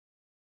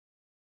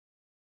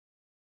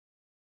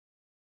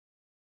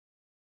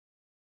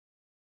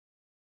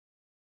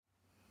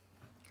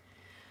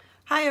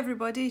Hi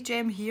everybody,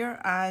 Jem here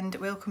and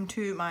welcome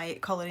to my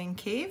colouring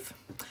cave.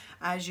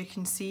 As you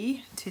can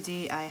see,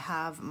 today I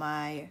have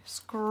my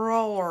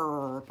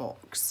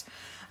Scrawlrbox.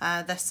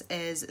 This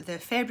is the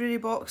February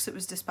box. It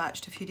was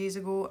dispatched a few days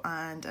ago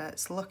and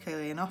it's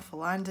luckily enough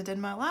landed in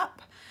my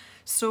lap.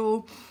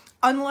 So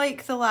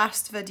unlike the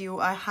last video,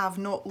 I have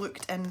not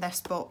looked in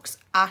this box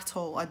at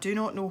all. I do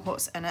not know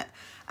what's in it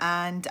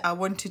and I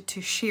wanted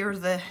to share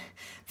the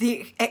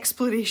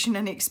exploration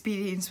and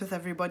experience with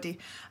everybody.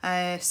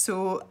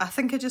 So I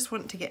think I just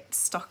want to get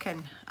stuck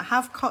in. I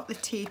have cut the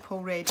tape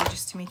already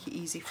just to make it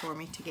easy for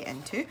me to get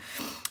into.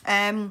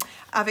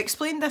 I've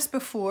explained this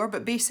before,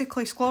 but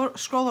basically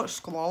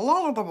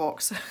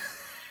Scrawlrbox.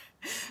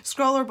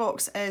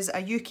 Scrawlrbox is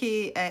a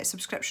UK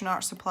subscription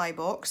art supply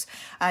box.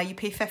 You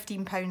pay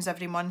 £15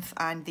 every month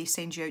and they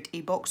send you out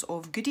a box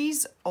of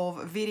goodies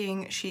of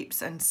varying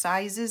shapes and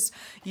sizes.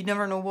 You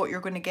never know what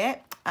you're going to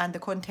get and the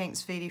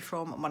contents vary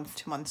from month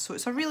to month. So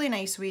it's a really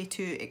nice way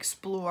to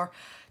explore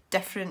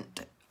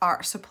different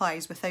art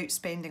supplies without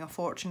spending a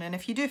fortune. And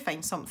if you do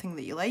find something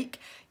that you like,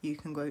 you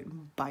can go out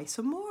and buy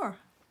some more.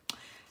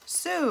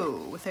 So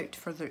without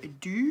further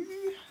ado,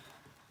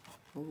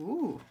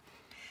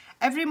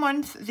 every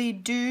month they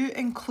do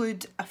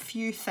include a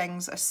few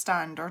things as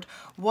standard.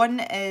 One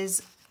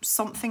is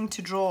something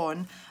to draw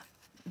on,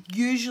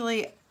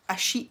 usually a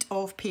sheet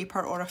of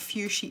paper or a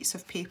few sheets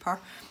of paper.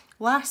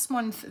 Last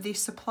month they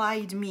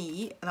supplied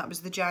me, and that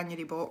was the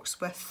January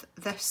box, with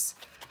this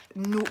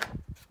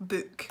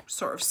notebook,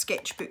 sort of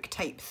sketchbook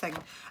type thing.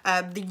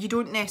 You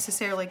don't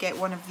necessarily get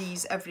one of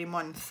these every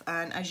month,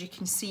 and as you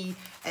can see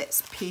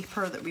it's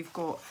paper that we've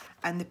got,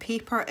 and the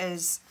paper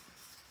is,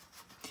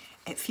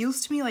 it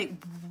feels to me like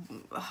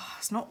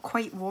it's not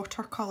quite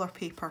watercolour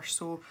paper,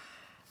 so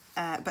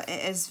but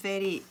it is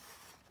very,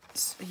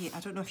 yeah, I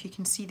don't know if you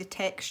can see the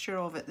texture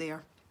of it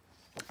there,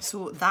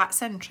 so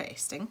that's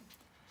interesting.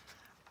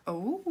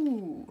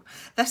 Oh,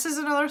 this is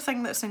another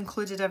thing that's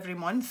included every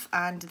month,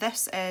 and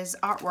this is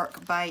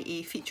artwork by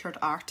a featured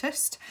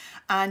artist,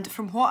 and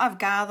from what I've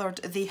gathered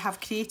they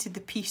have created the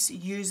piece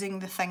using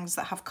the things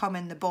that have come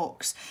in the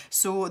box.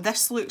 So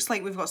this looks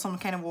like we've got some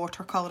kind of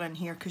watercolour in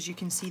here, because you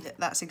can see that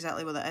that's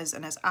exactly what it is,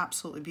 and it's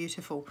absolutely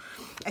beautiful.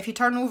 If you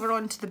turn over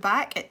onto the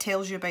back, it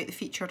tells you about the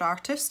featured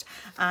artist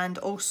and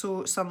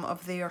also some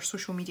of their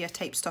social media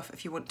type stuff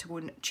if you want to go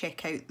and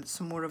check out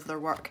some more of their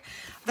work.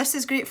 This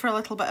is great for a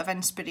little bit of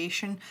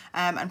inspiration.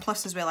 And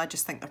plus as well, I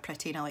just think they're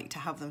pretty and I like to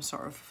have them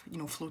sort of, you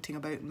know, floating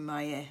about in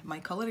my my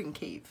colouring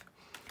cave.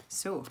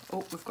 So,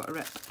 oh, we've got a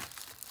rip.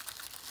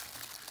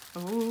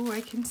 Oh,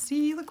 I can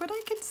see, look what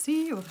I can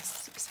see. Oh,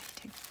 this is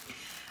exciting.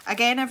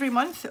 Again, every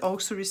month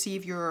also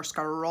receive your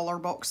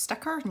Scrawlrbox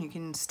sticker, and you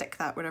can stick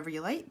that wherever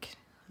you like.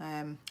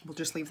 We'll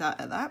just leave that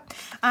at that.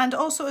 And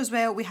also as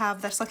well, we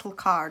have this little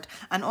card,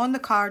 and on the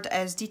card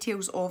is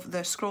details of the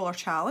Scrawlr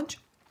challenge.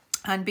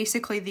 And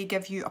basically they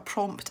give you a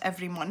prompt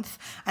every month,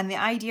 and the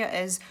idea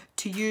is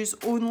to use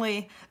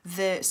only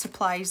the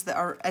supplies that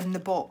are in the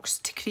box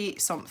to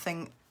create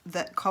something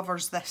that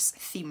covers this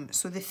theme.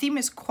 So the theme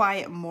is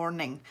quiet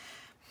morning.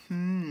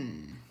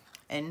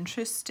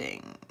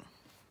 Interesting.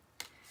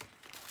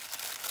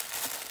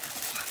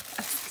 That's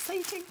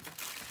exciting.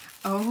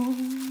 Oh,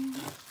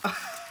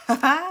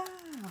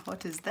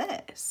 what is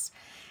this?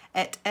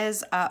 It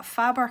is a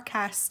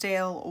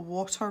Faber-Castell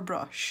water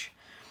brush.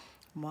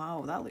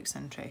 Wow, that looks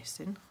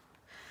interesting.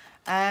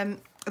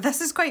 This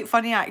is quite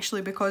funny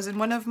actually, because in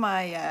one of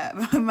my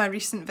my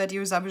recent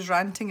videos I was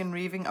ranting and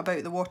raving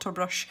about the water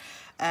brush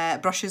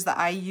brushes that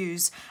I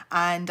use,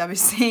 and I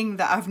was saying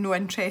that I've no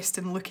interest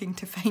in looking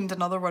to find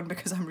another one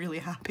because I'm really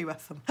happy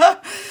with them.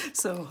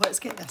 So let's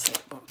get this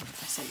out,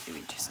 this out of the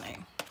way just now.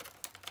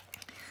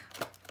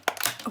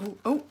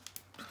 Oh,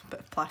 a bit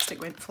of plastic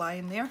went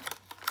flying there.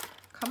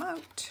 Come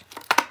out.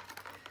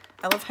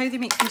 I love how they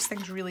make these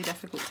things really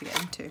difficult to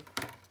get into.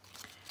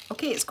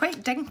 Okay, it's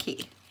quite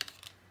dinky,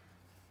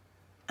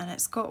 and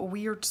it's got a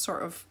weird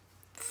sort of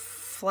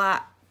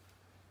flat,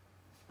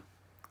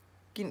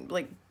 you know,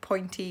 like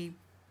pointy,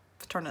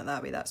 turn it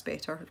that way, that's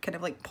better, kind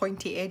of like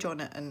pointy edge on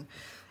it. And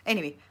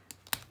anyway,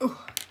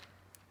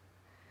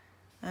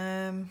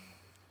 yeah,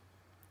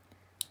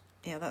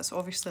 that's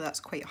obviously,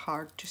 that's quite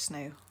hard just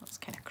now. That's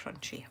kind of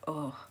crunchy.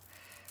 Oh,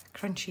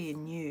 crunchy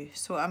and new.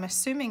 So I'm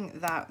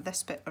assuming that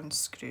this bit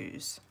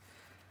unscrews,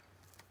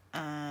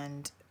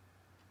 and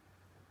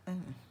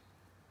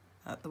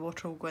the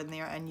water will go in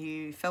there and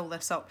you fill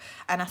this up.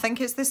 And I think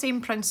it's the same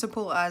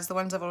principle as the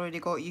ones I've already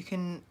got. You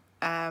can,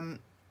 oh,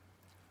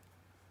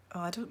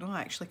 I don't know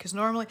actually, because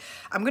normally,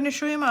 I'm going to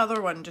show you my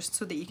other one just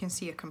so that you can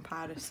see a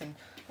comparison.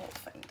 I'll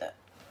find it.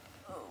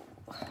 Oh,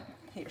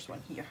 here's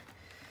one here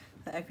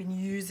that I've been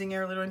using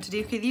earlier on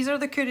today. Okay, these are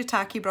the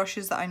Kuretake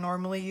brushes that I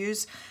normally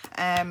use.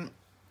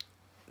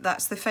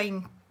 That's the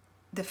fine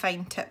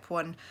tip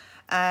one.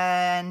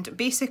 And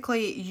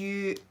basically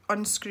you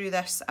unscrew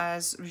this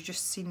as we've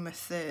just seen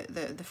with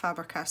the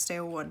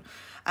Faber-Castell one,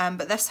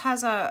 but this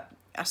has a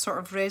a sort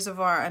of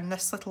reservoir and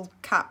this little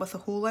cap with a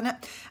hole in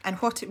it, and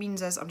what it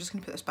means is, I'm just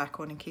going to put this back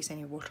on in case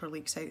any water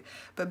leaks out,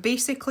 but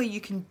basically you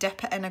can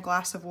dip it in a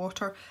glass of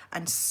water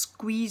and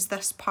squeeze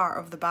this part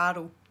of the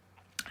barrel,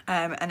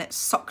 and it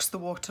sucks the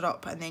water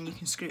up, and then you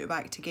can screw it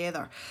back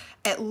together.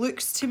 It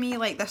looks to me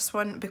like this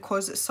one,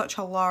 because it's such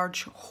a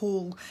large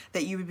hole,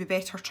 that you would be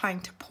better trying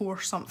to pour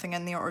something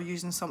in there or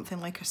using something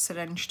like a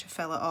syringe to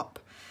fill it up.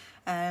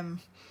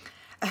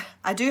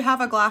 I do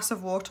have a glass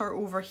of water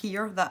over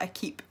here that I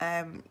keep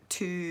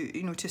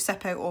to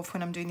sip out of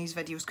when I'm doing these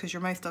videos, because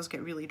your mouth does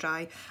get really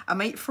dry. I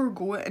might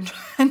forego it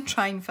and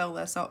try and fill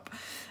this up.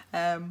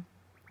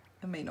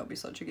 It might not be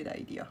such a good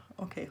idea.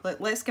 Okay,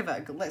 let's give it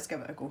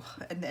a go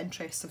in the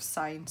interest of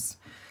science.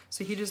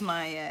 So here is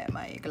my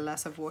my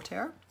glass of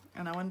water,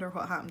 and I wonder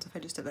what happens if I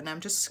just did that. Now I'm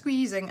just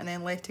squeezing and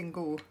then letting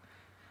go.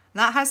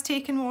 That has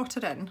taken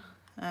water in.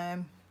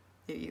 There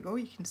you go.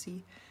 You can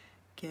see.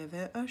 Give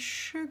it a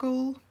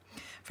shuggle.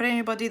 For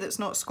anybody that's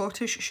not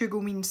Scottish,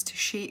 shuggle means to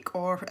shake,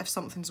 or if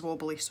something's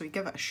wobbly, so you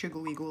give it a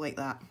shuggle, you go like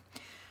that.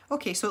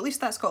 Okay, so at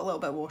least that's got a little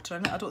bit of water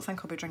in it. I don't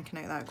think I'll be drinking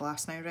out of that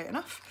glass now, right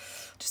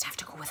enough. Just have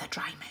to go with a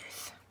dry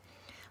mouth.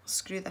 I'll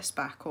screw this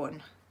back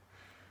on.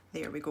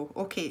 There we go.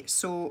 Okay,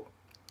 so...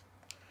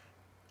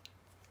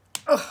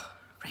 Oh,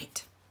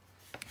 right.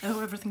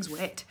 Oh, everything's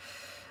wet.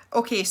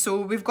 Okay, so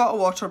we've got a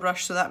water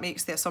brush, so that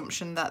makes the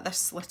assumption that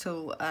this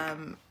little...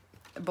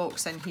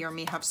 box in here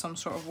may have some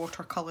sort of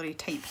watercolory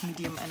type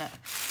medium in it.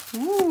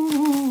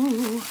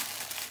 Ooh!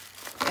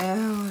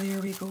 Oh, there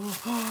we go.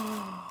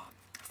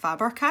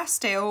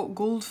 Faber-Castell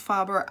Gold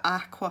Faber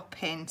Aqua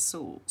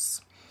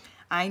pencils.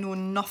 I know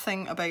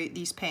nothing about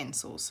these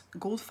pencils.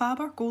 Gold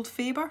Faber? Gold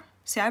Faber?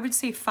 See, I would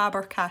say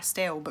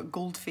Faber-Castell, but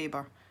Gold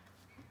Faber.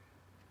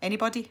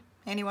 Anybody?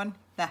 Anyone?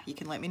 Yeah, you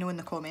can let me know in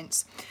the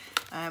comments.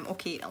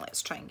 Okay, now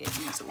let's try and get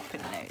these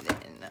open now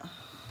then.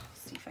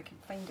 See if I can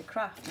find a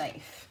craft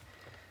knife.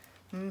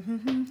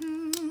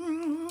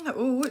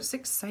 Oh, it's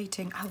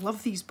exciting. I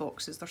love these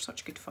boxes. They're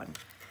such good fun.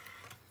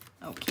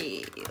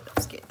 Okay,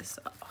 let's get this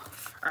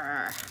off.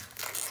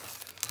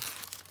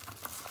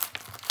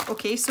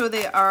 Okay, so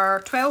there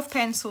are 12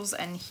 pencils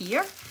in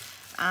here,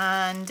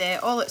 and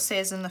all it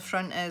says in the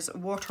front is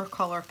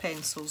watercolour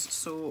pencils,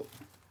 so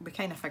we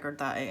kind of figured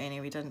that out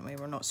anyway, didn't we?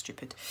 We're not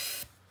stupid.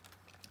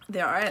 They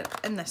are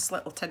in this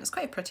little tin. It's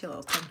quite a pretty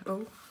little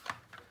tin.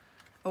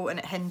 Oh, and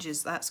it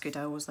hinges. That's good.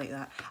 I always like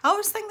that. I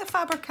always think the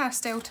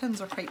Faber-Castell tins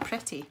are quite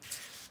pretty.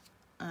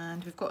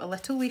 And we've got a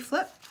little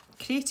leaflet.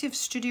 Creative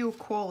Studio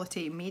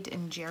Quality, made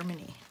in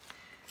Germany.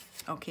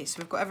 Okay, so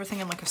we've got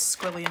everything in like a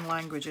squillion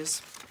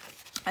languages.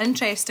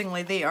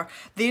 Interestingly, there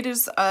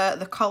is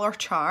the colour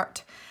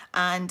chart,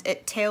 and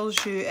it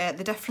tells you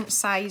the different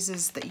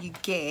sizes that you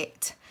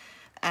get,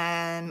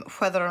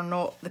 whether or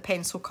not the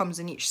pencil comes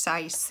in each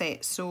size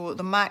set. So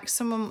the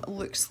maximum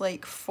looks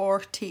like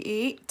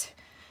 48,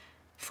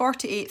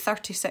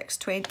 36,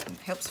 20.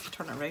 Helps if I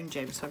turn it around,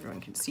 Jem, so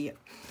everyone can see it.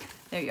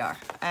 There you are.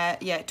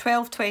 Yeah,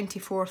 12,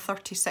 24,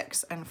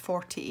 36 and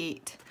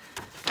 48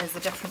 is the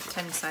different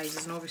tin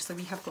sizes, and obviously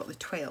we have got the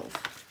 12.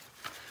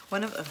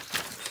 One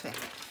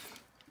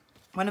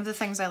of the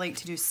things I like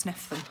to do is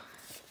sniff them.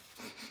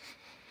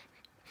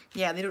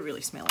 Yeah, they don't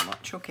really smell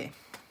much. Okay.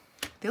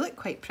 They look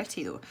quite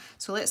pretty though.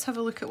 So let's have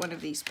a look at one of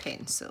these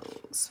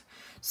pencils.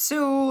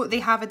 So they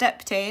have a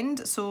dipped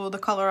end, so the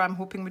colour I'm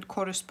hoping would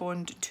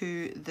correspond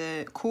to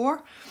the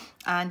core.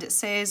 And it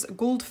says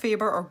Gold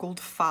Faber or Gold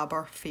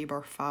Faber,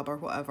 Faber,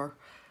 whatever.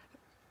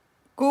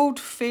 Gold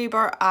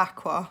Faber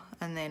Aqua,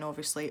 and then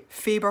obviously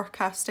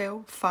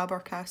Faber-Castell.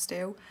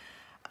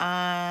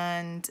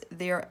 And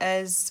there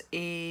is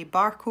a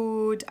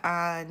barcode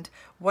and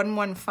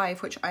 115,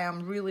 which I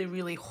am really,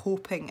 really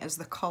hoping is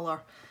the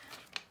colour.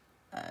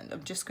 And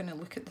I'm just going to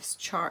look at this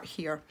chart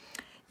here.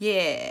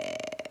 Yeah.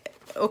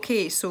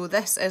 Okay, so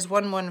this is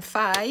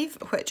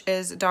 115, which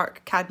is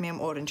dark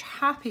cadmium orange.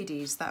 Happy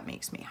days, that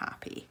makes me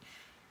happy.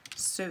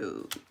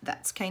 So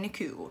that's kind of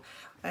cool.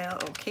 Well,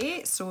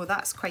 okay, so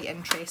that's quite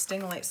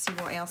interesting. Let's see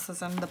what else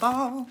is in the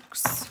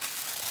box.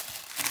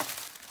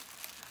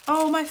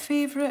 Oh, my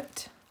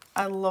favourite.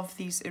 I love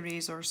these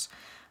erasers.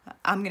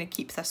 I'm going to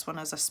keep this one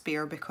as a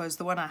spare because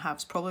the one I have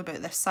is probably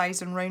about this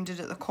size and rounded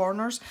at the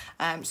corners,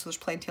 so there's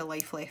plenty of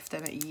life left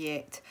in it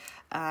yet.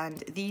 And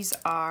these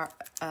are,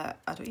 I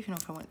don't even know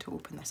if I want to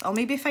open this. I'll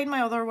maybe find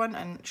my other one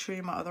and show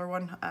you my other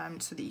one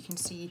so that you can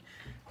see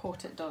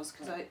what it does,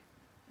 because I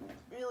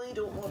really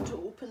don't want to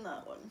open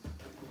that one.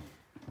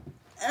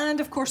 And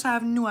of course I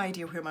have no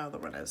idea where my other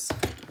one is.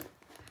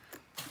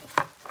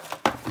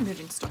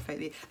 Moving stuff out of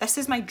the... This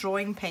is my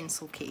drawing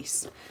pencil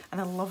case,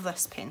 and I love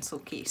this pencil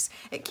case.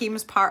 It came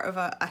as part of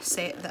a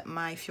set that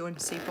my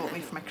fiance bought me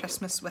for my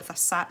Christmas with a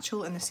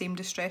satchel in the same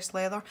distressed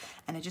leather,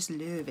 and I just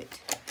love it.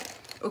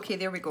 Okay,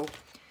 there we go.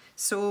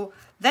 So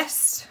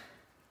this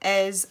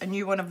is a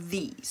new one of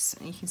these,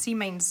 and you can see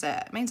mine's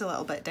a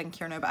little bit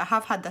dinkier now, but I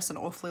have had this an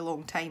awfully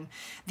long time.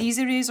 These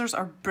erasers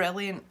are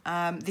brilliant.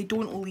 They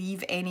don't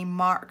leave any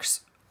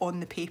marks on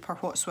the paper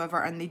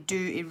whatsoever, and they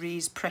do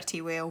erase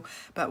pretty well,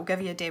 but we'll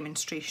give you a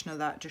demonstration of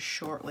that just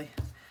shortly.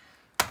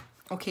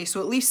 Okay, so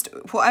at least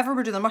whatever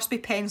we're doing, there must be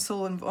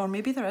pencil, and or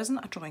maybe there isn't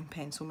a drawing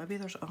pencil. Maybe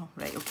there's, oh,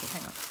 right, okay,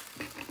 hang on.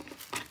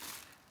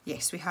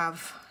 Yes, we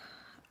have,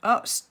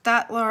 oh,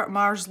 Scrawlr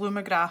Mars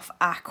Lumograph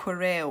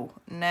Aquarelle.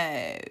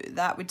 Now,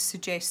 that would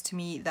suggest to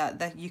me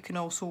that you can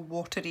also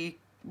watery,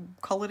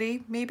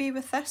 coloury maybe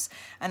with this,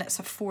 and it's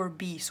a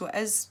 4B, so it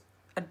is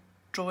a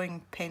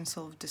drawing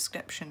pencil of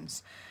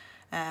descriptions.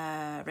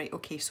 Right,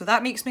 okay, so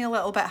that makes me a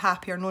little bit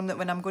happier knowing that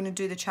when I'm going to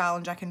do the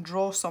challenge I can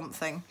draw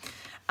something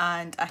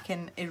and I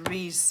can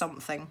erase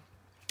something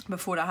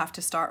before I have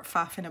to start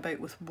faffing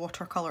about with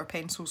watercolour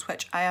pencils,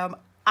 which I am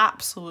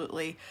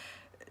absolutely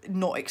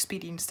not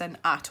experienced in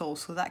at all,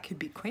 so that could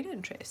be quite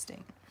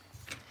interesting.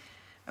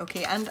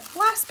 Okay, and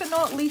last but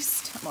not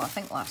least, well, I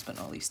think last but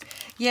not least,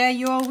 yeah,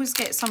 you always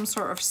get some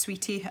sort of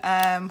sweetie.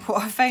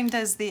 What I found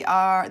is they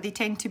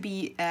tend to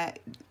be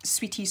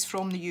sweeties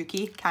from the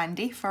UK,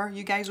 candy for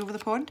you guys over the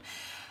pond.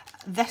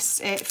 This,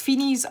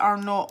 Feenies are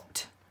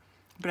not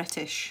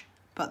British,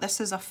 but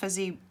this is a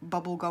fizzy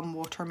bubblegum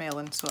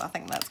watermelon, so I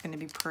think that's going to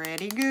be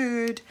pretty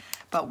good,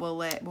 but we'll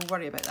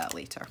worry about that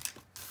later.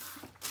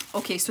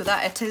 Okay, so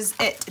that is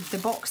it. The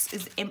box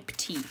is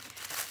empty.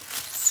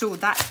 So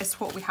that is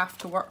what we have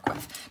to work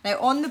with. Now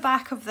on the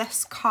back of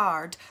this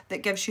card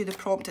that gives you the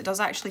prompt, it does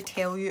actually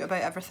tell you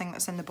about everything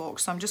that's in the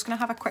box. So I'm just going to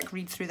have a quick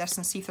read through this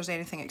and see if there's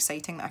anything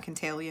exciting that I can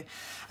tell you.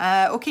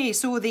 Okay,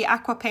 so the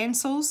aqua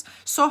pencils,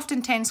 soft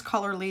intense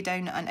colour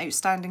laydown and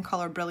outstanding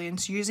colour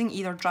brilliance using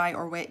either dry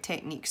or wet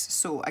techniques.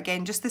 So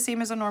again, just the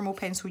same as a normal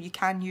pencil, you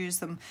can use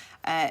them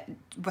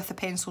with a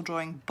pencil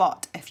drawing,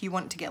 but if you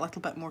want to get a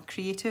little bit more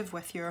creative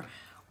with your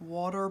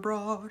water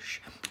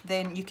brush,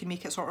 then you can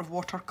make it sort of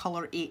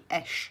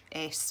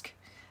watercolour-ish-esque,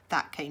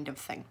 that kind of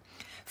thing.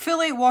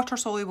 Fully water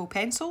soluble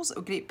pencils,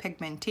 great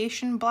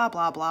pigmentation, blah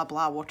blah blah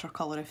blah,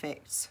 watercolour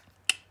effects.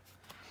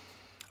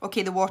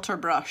 Okay, the water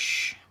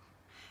brush.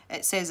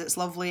 It says it's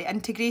lovely.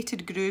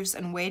 Integrated grooves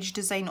and wedge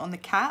design on the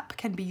cap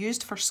can be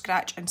used for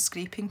scratch and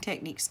scraping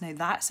techniques. Now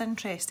that's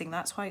interesting,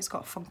 that's why it's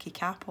got a funky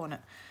cap on it.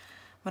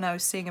 When I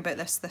was saying about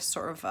this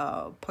sort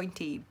of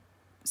pointy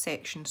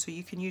section, so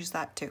you can use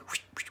that to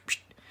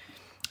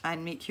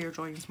and make your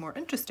drawings more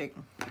interesting.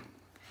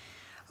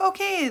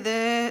 Okay,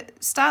 the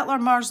Scrawlr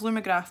Mars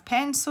Lumograph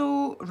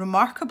pencil,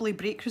 remarkably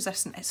break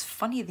resistant. It's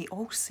funny, they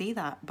all say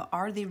that, but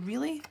are they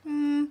really?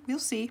 We'll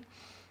see.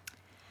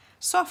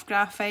 Soft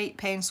graphite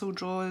pencil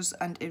draws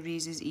and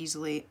erases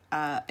easily.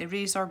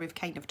 Eraser we've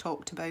kind of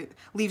talked about.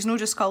 Leaves no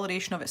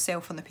discoloration of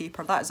itself on the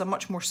paper. That is a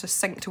much more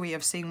succinct way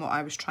of saying what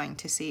I was trying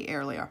to say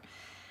earlier.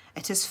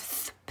 It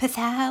is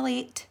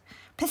phthalate,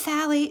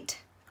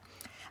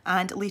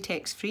 and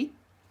latex free.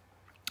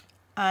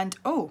 And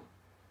oh,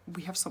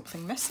 we have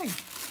something missing.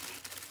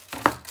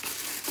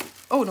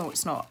 Oh no,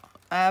 it's not.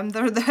 At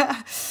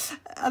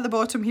the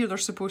bottom here,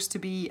 there's supposed to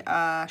be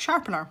a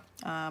sharpener.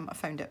 I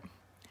found it.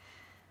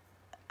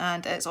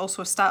 And it's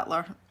also a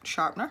Scrawlr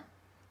sharpener.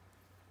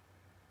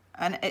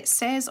 And it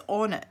says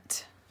on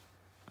it,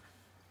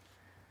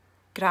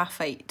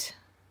 graphite.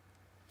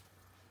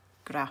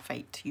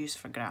 Graphite, used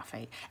for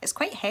graphite. It's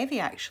quite heavy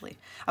actually.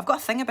 I've got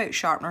a thing about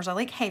sharpeners, I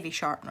like heavy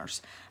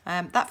sharpeners.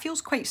 That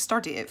feels quite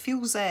sturdy, it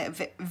feels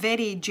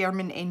very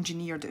German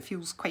engineered, it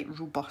feels quite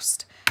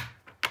robust.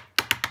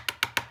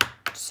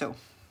 So,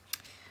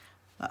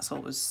 that's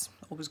always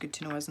good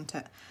to know, isn't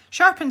it?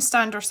 Sharpen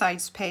standard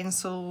size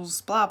pencils,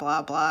 blah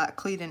blah blah,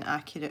 clear and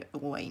accurate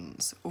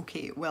lines.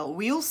 Okay, well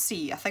we'll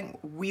see, I think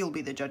we'll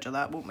be the judge of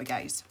that, won't we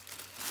guys?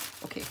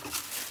 Okay.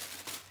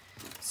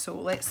 So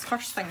let's,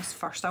 first things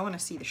first, I want to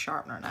see the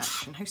sharpener in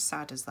action. How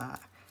sad is that?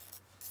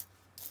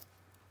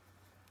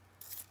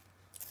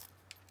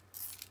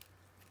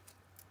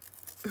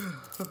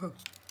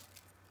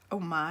 Oh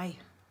my.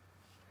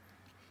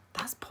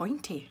 That's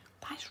pointy.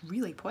 That's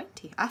really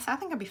pointy. I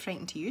think I'd be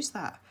frightened to use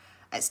that.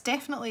 It's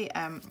definitely,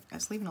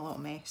 it's leaving a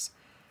little mess.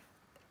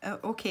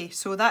 Okay,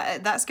 so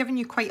that's giving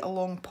you quite a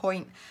long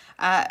point.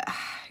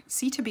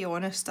 See, to be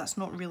honest, that's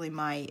not really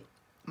my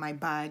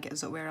bag,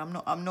 as it were.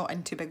 I'm not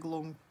into big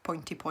long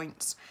pointy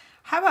points.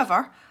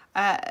 However,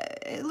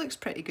 it looks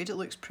pretty good. It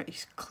looks pretty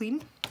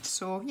clean.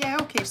 So yeah,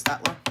 okay,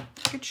 Scrawlr,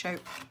 good shout.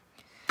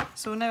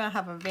 So now I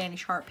have a very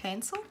sharp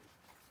pencil.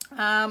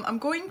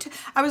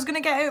 I was going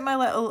to get out my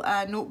little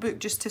notebook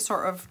just to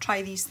sort of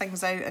try these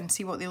things out and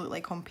see what they look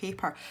like on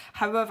paper.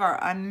 However,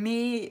 I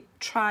may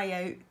try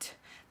out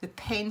the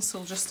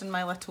pencil just in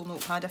my little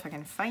notepad if I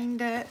can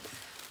find it.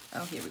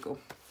 Oh, here we go.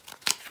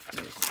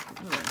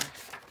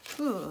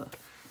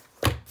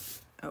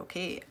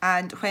 Okay,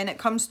 and when it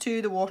comes to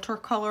the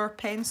watercolour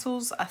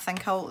pencils, I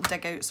think I'll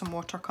dig out some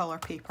watercolour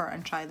paper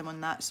and try them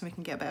on that so we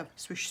can get a bit of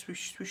swoosh,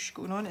 swoosh, swoosh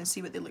going on and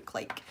see what they look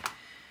like.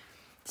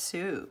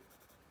 So,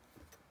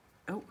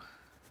 oh.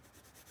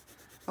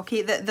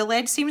 Okay, the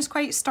lead seems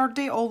quite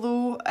sturdy,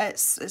 although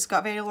it's got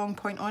a very long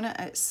point on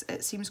it.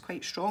 It seems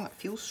quite strong, it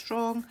feels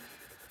strong.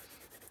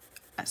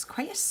 It's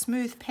quite a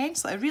smooth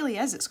pencil, it really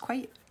is. It's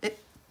quite,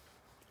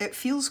 it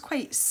feels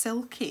quite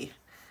silky.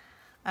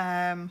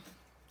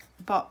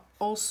 But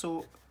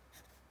also,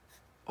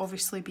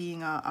 obviously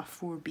being a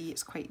 4B,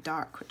 it's quite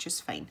dark, which is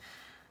fine.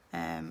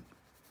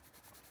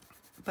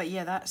 But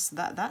yeah, that's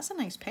a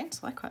nice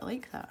pencil. I quite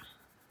like that.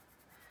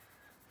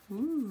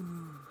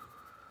 Ooh,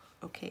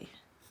 okay.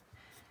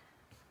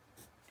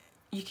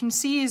 You can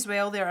see as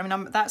well there, I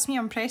mean, that's me,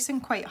 I'm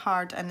pressing quite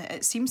hard and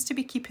it seems to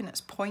be keeping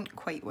its point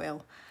quite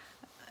well.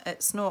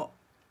 It's not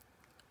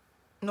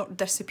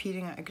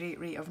disappearing at a great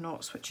rate of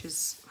knots, which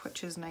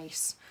is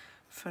nice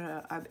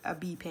for a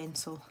B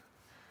pencil.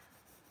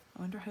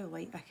 I wonder how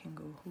light I can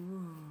go.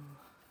 Ooh.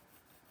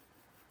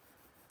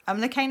 I'm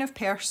the kind of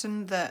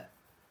person that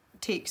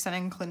takes an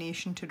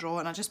inclination to draw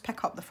and I just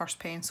pick up the first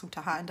pencil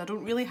to hand. I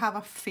don't really have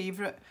a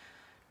favourite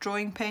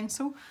drawing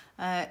pencil,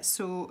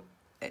 so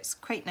it's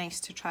quite nice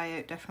to try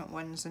out different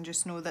ones and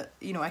just know that,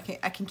 you know, I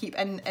can keep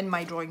in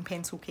my drawing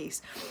pencil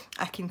case,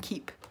 I can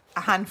keep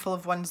a handful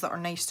of ones that are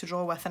nice to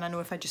draw with, and I know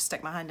if I just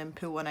stick my hand and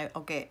pull one out,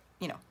 I'll get,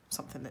 you know,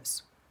 something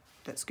that's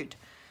good.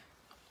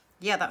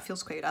 Yeah, that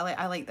feels quite good.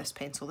 I like this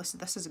pencil.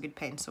 This is a good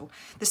pencil.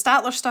 The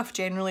Scrawlr stuff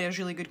generally is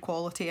really good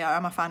quality.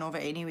 I'm a fan of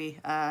it anyway,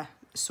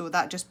 so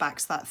that just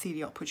backs that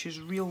theory up, which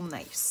is real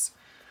nice.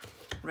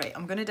 Right,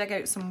 I'm going to dig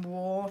out some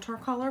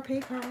watercolour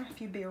paper, if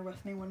you bear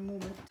with me one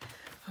moment.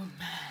 Oh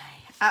my.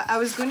 I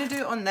was going to do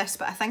it on this,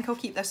 but I think I'll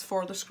keep this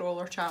for the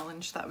Scrawlr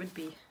challenge. That would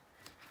be...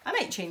 I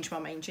might change my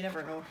mind, you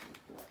never know.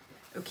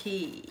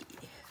 Okay,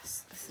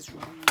 this is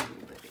really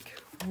big.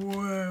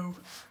 Wow.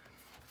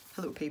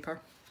 Hello,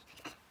 paper.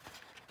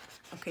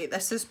 Okay,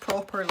 this is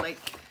proper,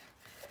 like,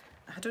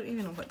 I don't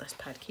even know what this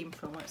pad came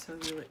from. Let's have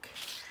a look.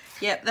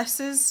 Yeah, this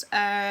is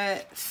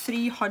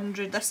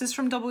 300. This is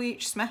from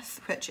W.H. Smith,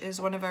 which is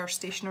one of our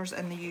stationers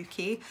in the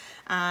UK,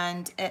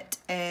 and it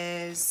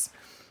is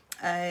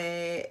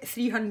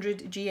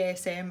 300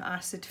 GSM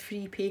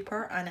acid-free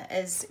paper, and it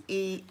is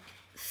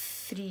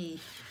A3,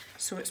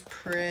 so it's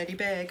pretty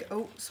big.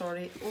 Oh,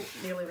 sorry. Oh,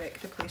 nearly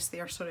wrecked the place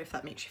there. Sorry if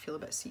that makes you feel a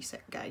bit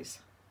seasick, guys.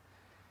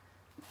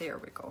 There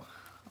we go.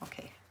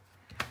 Okay.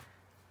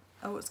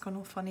 Oh, it's gone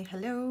all funny.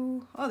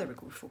 Hello. Oh, there we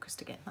go. We're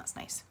focused again. That's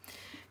nice.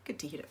 Good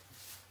to hear it.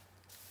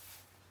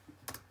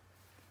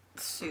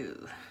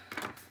 So,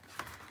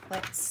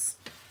 let's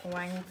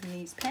wang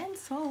these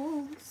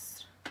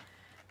pencils.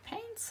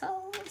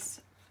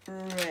 Pencils.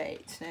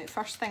 Right. Now,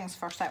 first things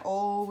first, I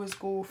always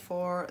go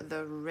for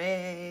the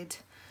red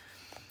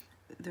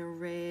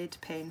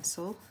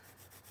pencil.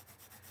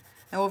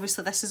 Now,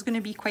 obviously, this is going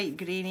to be quite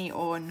grainy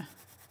on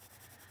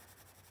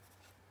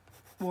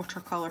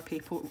watercolour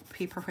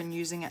paper when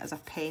using it as a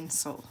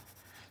pencil,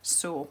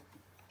 so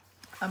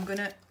I'm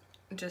gonna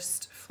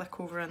just flick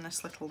over on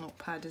this little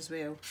notepad as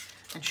well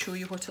and show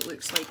you what it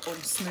looks like on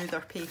smoother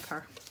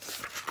paper,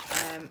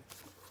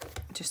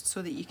 just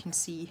so that you can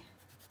see.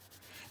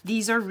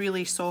 These are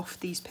really soft,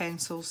 these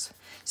pencils,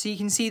 so you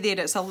can see there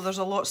there's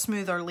a lot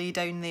smoother lay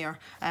down there.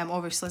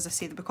 Obviously, as I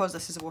say, because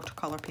this is a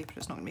watercolour paper,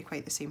 it's not going to be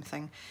quite the same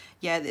thing.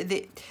 Yeah,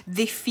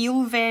 they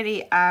feel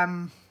very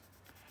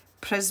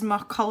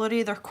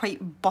Prismacolor-y, they're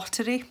quite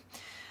buttery,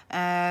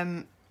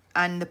 and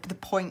the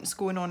points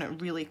going on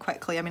it really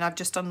quickly. I mean, I've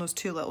just done those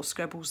two little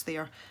scribbles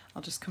there.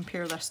 I'll just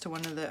compare this to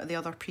one of the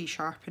other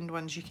pre-sharpened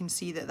ones. You can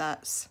see that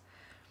that's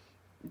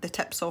the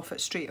tips off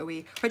it straight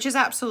away, which is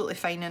absolutely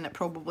fine, and it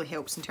probably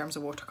helps in terms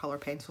of watercolour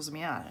pencils. I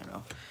mean, I don't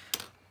know.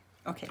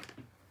 Okay.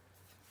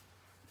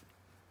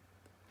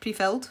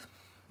 Pre-filled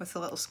with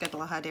the little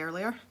skiddle I had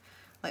earlier.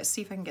 Let's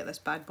see if I can get this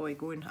bad boy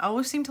going. I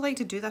always seem to like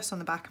to do this on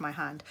the back of my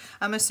hand.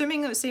 I'm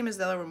assuming it's the same as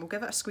the other one. We'll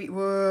give it a squeeze.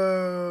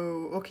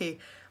 Whoa. Okay.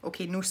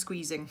 Okay, no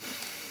squeezing.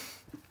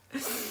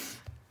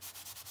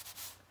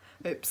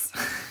 Oops.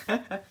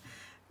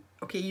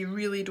 Okay, you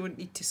really don't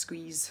need to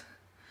squeeze.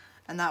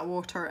 And that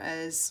water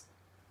is...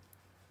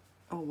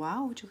 Oh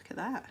wow, would you look at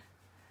that?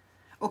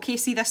 Okay,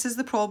 see, this is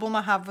the problem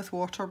I have with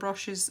water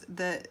brushes.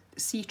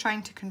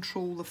 Trying to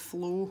control the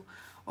flow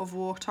of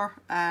water.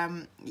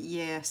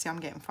 Yeah, see,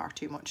 I'm getting far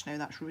too much now.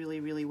 That's really,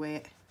 really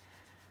wet.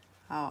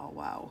 Oh,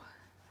 wow.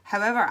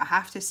 However, I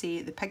have to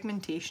say the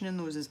pigmentation in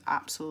those is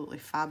absolutely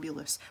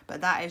fabulous,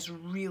 but that is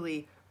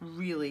really,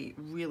 really,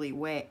 really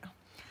wet.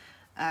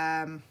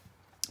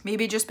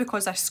 Maybe just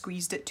because I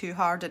squeezed it too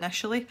hard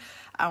initially.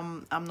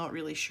 I'm not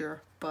really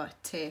sure,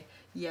 but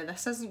yeah,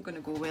 this isn't going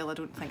to go well, I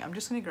don't think. I'm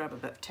just going to grab a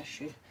bit of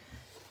tissue.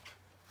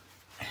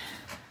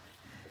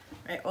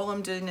 Right, all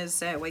I'm doing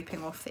is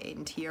wiping off the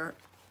end here.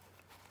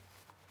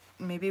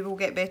 Maybe we'll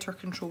get better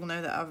control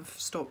now that I've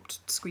stopped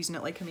squeezing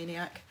it like a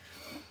maniac.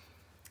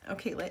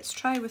 Okay, let's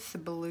try with the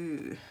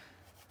blue.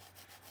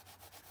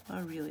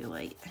 They're really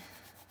light.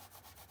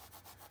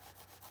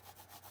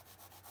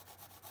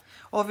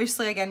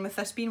 Obviously, again, with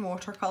this being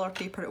watercolour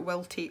paper, it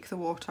will take the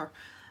water.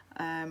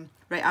 Right,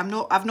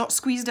 I've not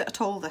squeezed it at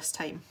all this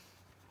time.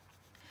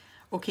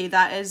 Okay,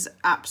 that is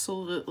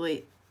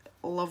absolutely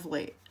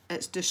lovely.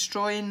 It's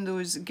destroying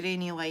those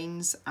grainy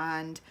lines,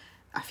 and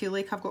I feel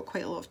like I've got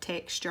quite a lot of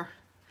texture.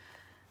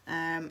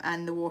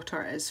 And the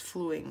water is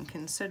flowing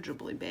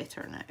considerably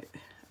better now.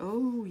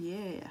 Oh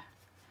yeah.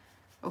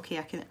 Okay,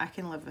 I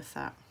can live with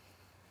that.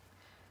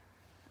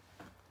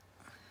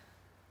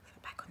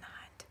 Back on the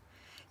hand.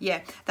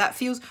 Yeah, that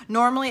feels...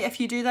 Normally, if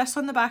you do this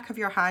on the back of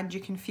your hand,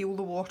 you can feel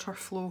the water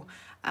flow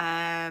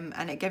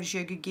and it gives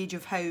you a good gauge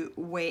of how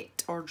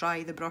wet or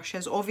dry the brush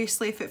is.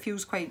 Obviously if it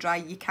feels quite dry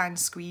you can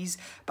squeeze,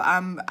 but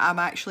I'm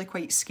actually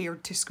quite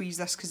scared to squeeze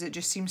this because it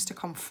just seems to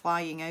come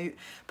flying out.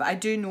 But I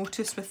do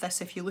notice with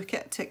this, if you look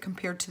at it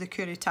compared to the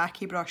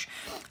Kuretake brush,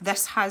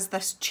 this has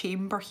this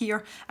chamber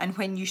here, and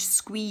when you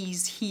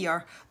squeeze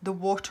here the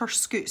water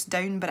scoots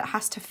down, but it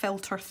has to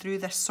filter through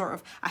this sort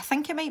of, I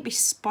think it might be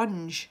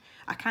sponge,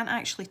 I can't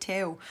actually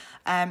tell,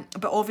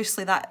 but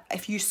obviously that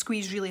if you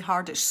squeeze really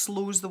hard it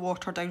slows the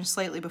water down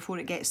slightly before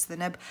it gets to the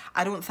nib.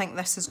 I don't think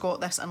this has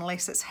got this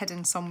unless it's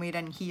hidden somewhere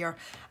in here,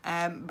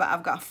 but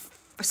I've got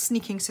a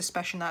sneaking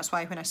suspicion that's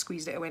why when I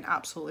squeezed it it went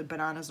absolutely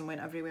bananas and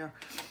went everywhere.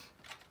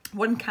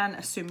 One can't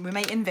assume. We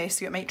might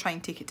investigate, might try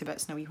and take it to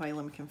bits in a wee while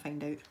and we can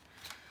find out.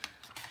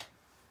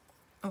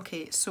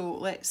 Okay, so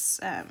let's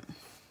oh,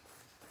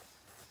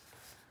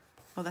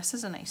 this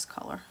is a nice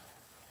colour.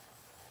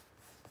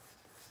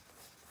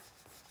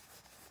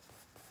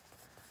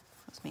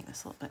 Let's make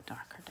this a little bit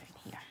darker down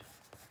here.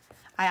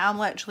 I am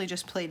literally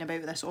just playing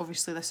about with this.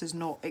 Obviously this is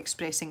not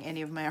expressing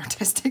any of my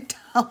artistic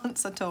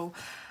talents at all.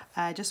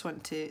 I just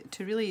want to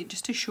really,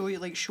 just to show you,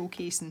 like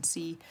showcase and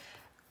see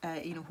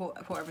you know,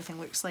 what everything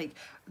looks like.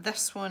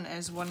 This one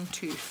is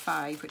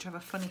 125, which I have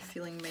a funny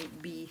feeling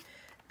might be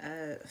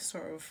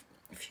sort of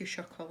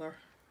fuchsia colour.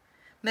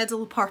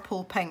 Middle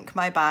purple pink,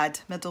 my bad,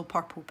 middle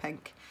purple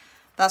pink.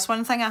 That's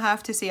one thing I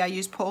have to say, I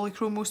use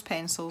Polychromos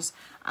pencils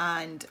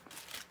and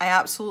I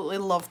absolutely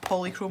love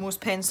Polychromos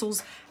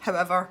pencils,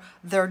 however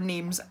their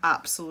names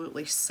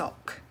absolutely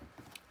suck.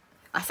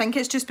 I think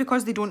it's just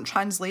because they don't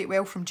translate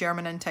well from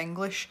German into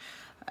English,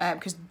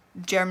 because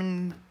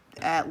German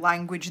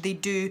language, they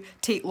do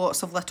take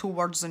lots of little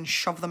words and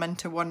shove them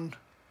into one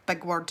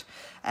big word,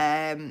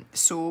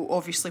 so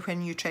obviously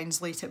when you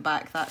translate it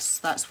back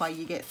that's why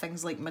you get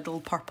things like middle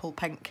purple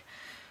pink,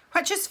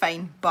 which is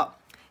fine. But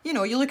you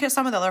know, you look at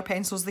some of the other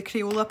pencils, the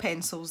Crayola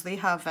pencils, they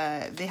have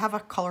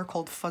a colour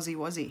called Fuzzy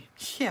Wuzzy.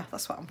 Yeah,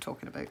 that's what I'm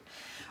talking about.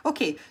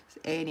 Okay,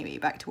 anyway,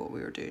 back to what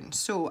we were doing.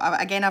 So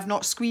again, I've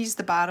not squeezed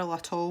the barrel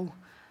at all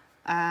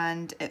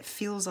and it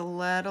feels a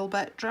little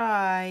bit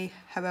dry,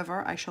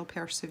 however I shall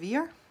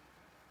persevere.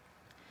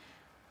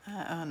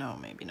 Oh no,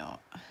 maybe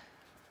not.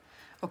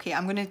 Okay,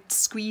 I'm going to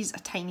squeeze a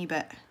tiny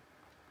bit.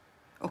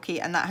 Okay,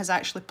 and that has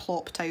actually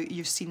plopped out.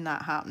 You've seen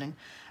that happening.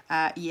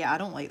 Yeah, I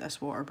don't like this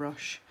water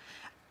brush.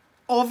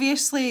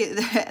 Obviously,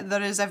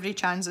 there is every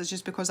chance it's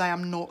just because I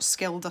am not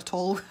skilled at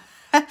all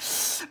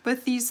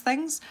with these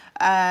things,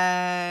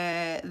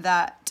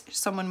 that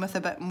someone with a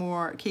bit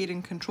more care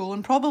and control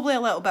and probably a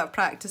little bit of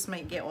practice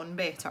might get on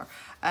better.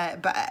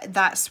 But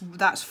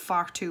that's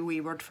far too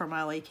wayward for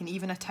my liking.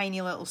 Even a tiny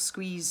little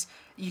squeeze,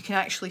 you can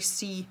actually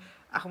see.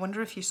 I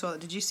wonder if you saw it.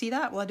 Did you see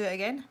that? Will I do it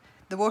again?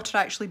 The water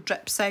actually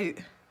drips out.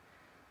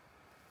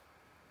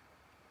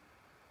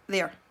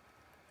 There.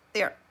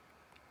 There.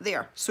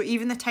 There. So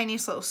even the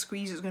tiniest little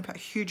squeeze is going to put a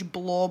huge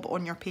blob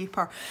on your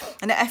paper.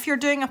 And if you're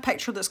doing a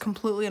picture that's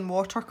completely in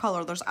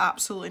watercolour, there's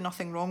absolutely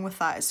nothing wrong with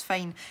that. It's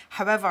fine.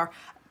 However,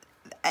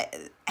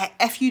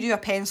 if you do a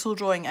pencil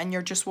drawing and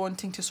you're just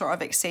wanting to sort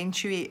of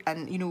accentuate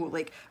and, you know,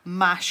 like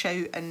mash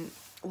out and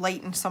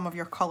lighten some of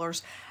your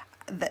colours,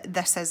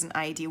 this isn't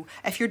ideal.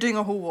 If you're doing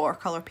a whole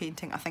watercolour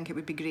painting, I think it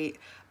would be great.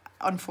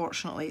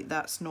 Unfortunately,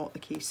 that's not the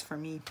case for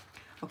me.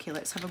 Okay,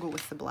 let's have a go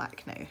with the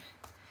black now.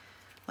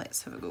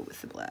 Let's have a go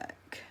with the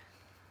black.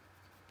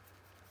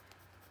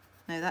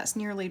 Now that's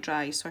nearly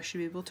dry, so I should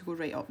be able to go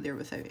right up there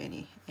without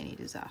any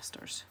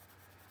disasters.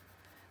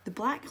 The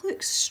black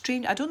looks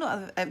strange. I don't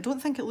know, I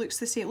don't think it looks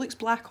the same. It looks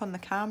black on the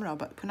camera,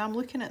 but when I'm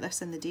looking at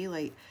this in the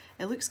daylight,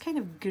 it looks kind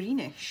of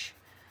greenish.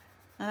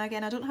 And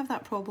again, I don't have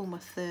that problem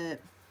with the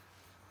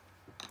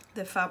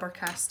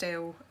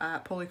Faber-Castell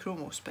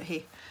Polychromos, but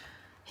hey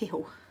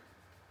ho.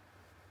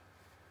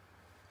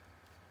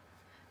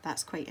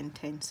 That's quite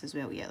intense as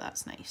well. Yeah,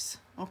 that's nice.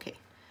 Okay,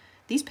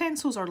 these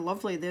pencils are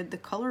lovely. The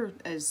colour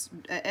is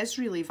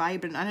really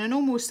vibrant, and I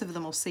know most of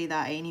them will say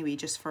that anyway,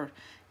 just for,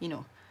 you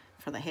know,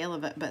 for the hell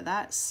of it. But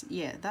that's,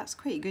 yeah, that's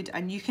quite good.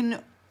 And you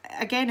can,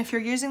 again, if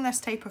you're using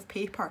this type of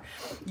paper,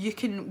 you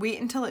can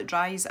wait until it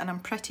dries, and I'm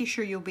pretty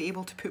sure you'll be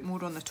able to put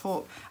more on the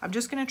top. I'm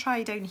just going to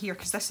try down here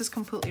because this is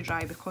completely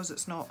dry because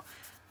it's not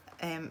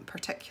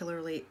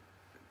particularly,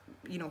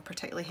 you know,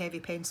 particularly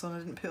heavy pencil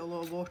and I didn't put a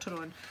lot of water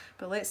on.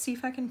 But let's see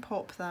if I can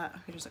pop that,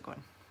 where's it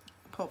gone?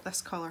 Pop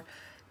this colour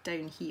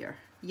down here.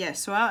 Yeah,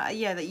 so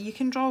yeah, that you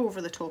can draw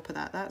over the top of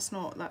that. That's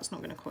not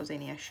going to cause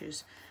any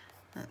issues.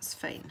 That's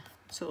fine.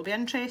 So it'll be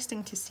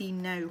interesting to see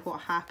now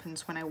what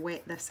happens when I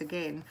wet this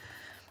again,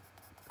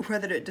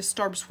 whether it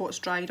disturbs what's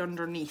dried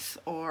underneath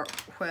or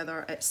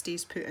whether it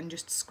stays put and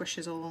just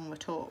squishes along the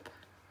top.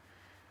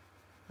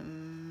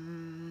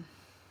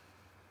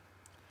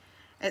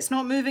 It's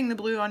not moving the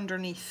blue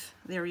underneath.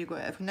 There you go.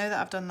 Now that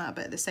I've done that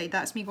bit at the side,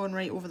 that's me going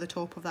right over the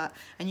top of that,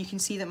 and you can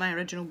see that my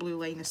original blue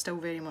line is still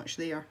very much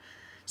there.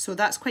 So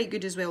that's quite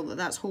good as well, that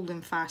that's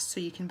holding fast, so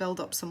you can build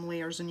up some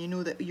layers and you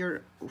know that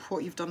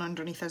what you've done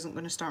underneath isn't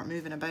going to start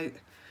moving about.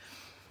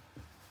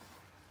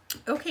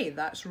 Okay,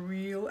 that's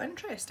real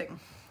interesting.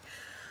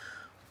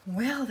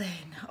 Well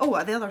then,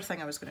 oh, the other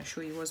thing I was going to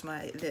show you was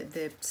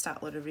the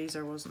Scrawlr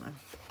eraser, wasn't I?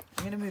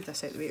 I'm going to move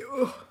this out of the way.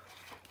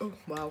 Oh,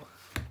 wow.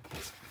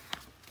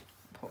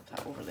 Pop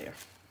that over there.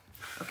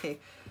 Okay,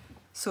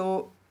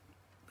 so,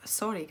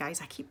 sorry guys,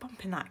 I keep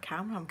bumping that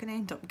camera. I'm going to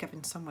end up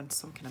giving someone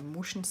some kind of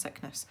motion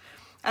sickness.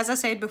 As I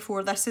said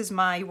before, this is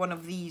my one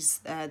of these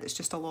that's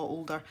just a lot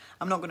older.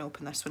 I'm not going to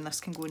open this one.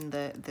 This can go in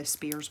the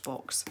spares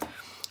box.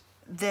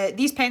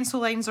 These pencil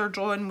lines are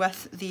drawn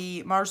with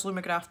the Mars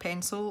Lumograph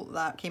pencil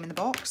that came in the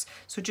box.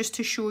 So just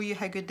to show you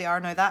how good they are,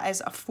 now that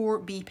is a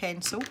 4B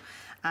pencil,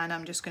 and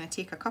I'm just going to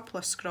take a couple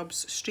of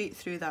scrubs straight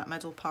through that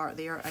middle part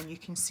there, and you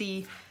can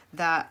see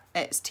that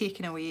it's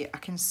taken away a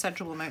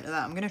considerable amount of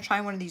that. I'm going to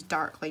try one of these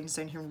dark lines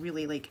down here and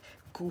really like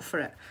go for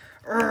it.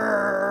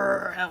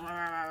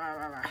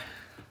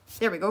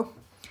 There we go.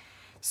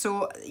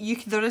 So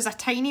there is a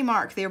tiny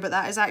mark there, but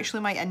that is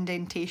actually my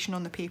indentation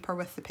on the paper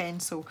with the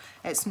pencil.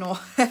 It's not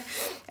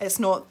it's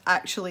not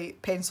actually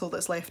pencil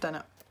that's left in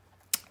it.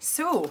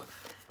 So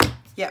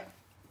yeah,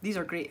 these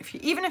are great.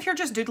 Even if you're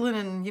just doodling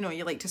and you know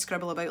you like to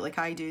scribble about like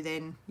I do,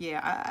 then yeah,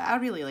 I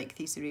really like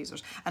these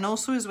erasers. And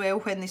also as well,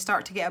 when they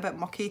start to get a bit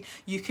mucky,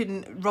 you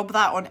can rub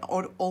that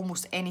on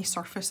almost any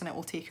surface and it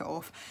will take it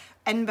off.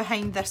 In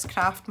behind this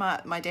craft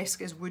mat, my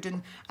desk is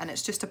wooden and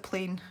it's just a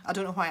plain, I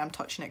don't know why I'm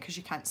touching it because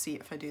you can't see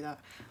it if I do that.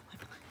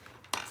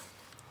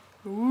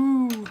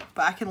 Ooh,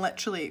 but I can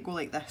literally go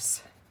like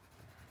this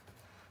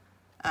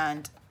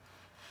and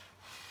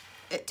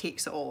it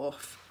takes it all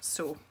off.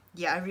 So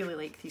yeah, I really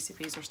like these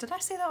erasers. Did I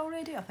say that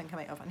already? I think I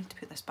might have. I need to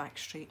put this back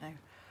straight now.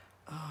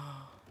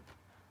 Oh,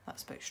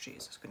 that's about straight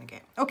as it's going to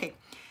get. Okay,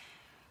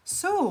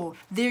 so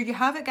there you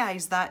have it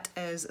guys. That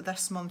is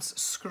this month's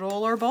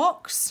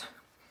Scrawlrbox.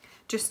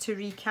 Just to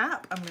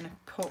recap, I'm going to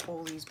pop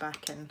all these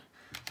back in,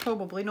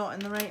 probably not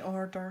in the right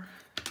order.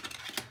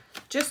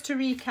 Just to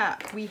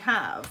recap, we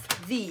have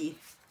the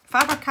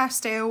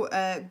Faber-Castell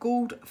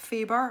Gold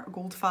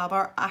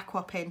Faber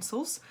Aqua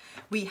pencils.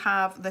 We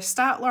have the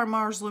Scrawlr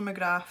Mars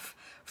Lumograph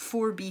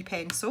 4B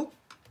pencil.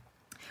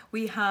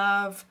 We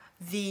have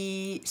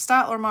the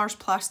Scrawlr Mars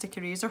plastic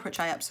eraser,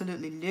 which I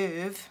absolutely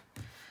love.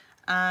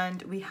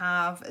 And we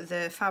have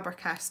the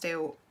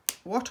Faber-Castell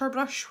water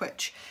brush,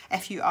 which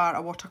if you are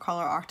a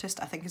watercolour artist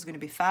I think is going to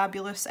be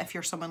fabulous. If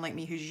you're someone like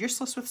me who's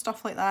useless with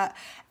stuff like that,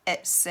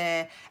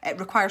 it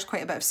requires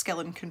quite a bit of skill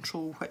and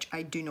control, which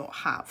I do not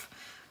have.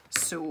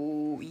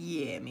 So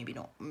yeah, maybe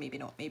not.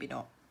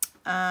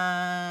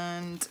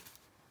 And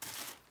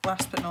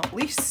last but not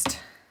least,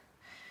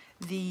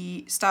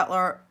 the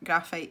Scrawlr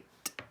graphite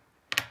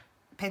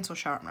pencil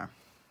sharpener.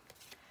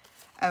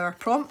 Our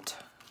prompt,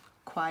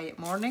 quiet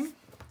morning.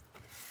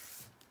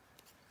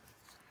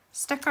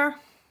 Sticker,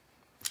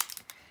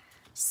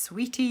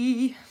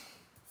 sweetie,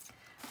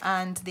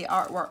 and the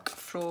artwork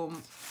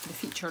from the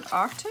featured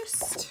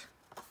artist.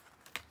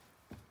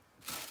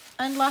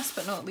 And last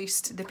but not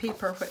least, the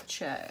paper,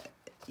 which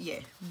yeah,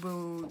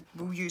 we'll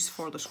use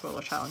for the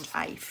Scrawlr challenge,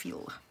 I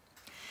feel.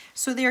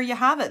 So there you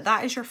have it.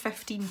 That is your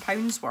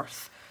 £15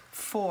 worth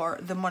for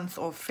the month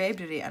of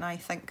February, and I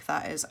think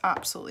that is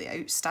absolutely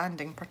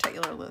outstanding,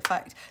 particularly the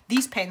fact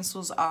these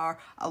pencils are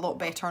a lot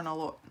better and a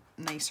lot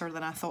nicer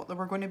than I thought they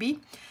were going to be.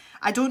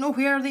 I don't know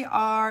where they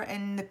are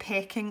in the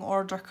pecking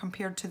order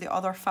compared to the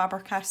other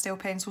Faber-Castell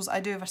pencils. I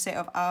do have a set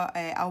of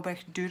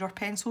Albrecht Dürer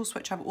pencils,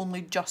 which I've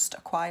only just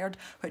acquired,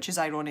 which is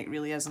ironic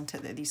really, isn't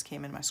it, that these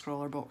came in my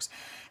Scrawlrbox.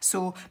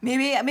 So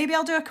maybe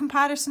I'll do a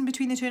comparison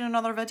between the two in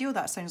another video.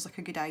 That sounds like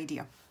a good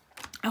idea.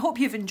 I hope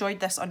you've enjoyed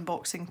this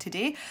unboxing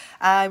today.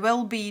 I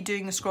will be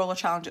doing the Scrawlr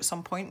challenge at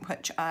some point,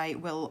 which I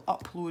will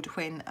upload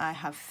when I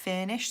have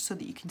finished so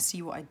that you can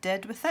see what I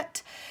did with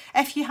it.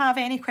 If you have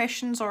any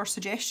questions or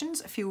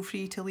suggestions, feel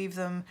free to leave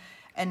them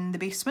in the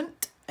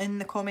basement in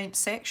the comments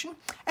section.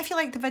 If you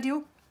liked the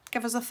video,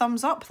 give us a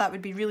thumbs up, that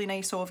would be really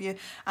nice of you.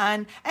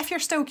 And if you're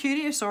still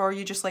curious or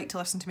you just like to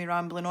listen to me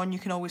rambling on, you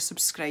can always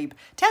subscribe.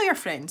 Tell your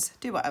friends,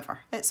 do whatever,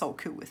 it's all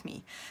cool with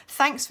me.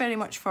 Thanks very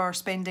much for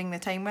spending the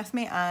time with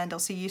me, and I'll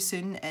see you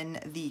soon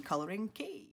in the colouring cave.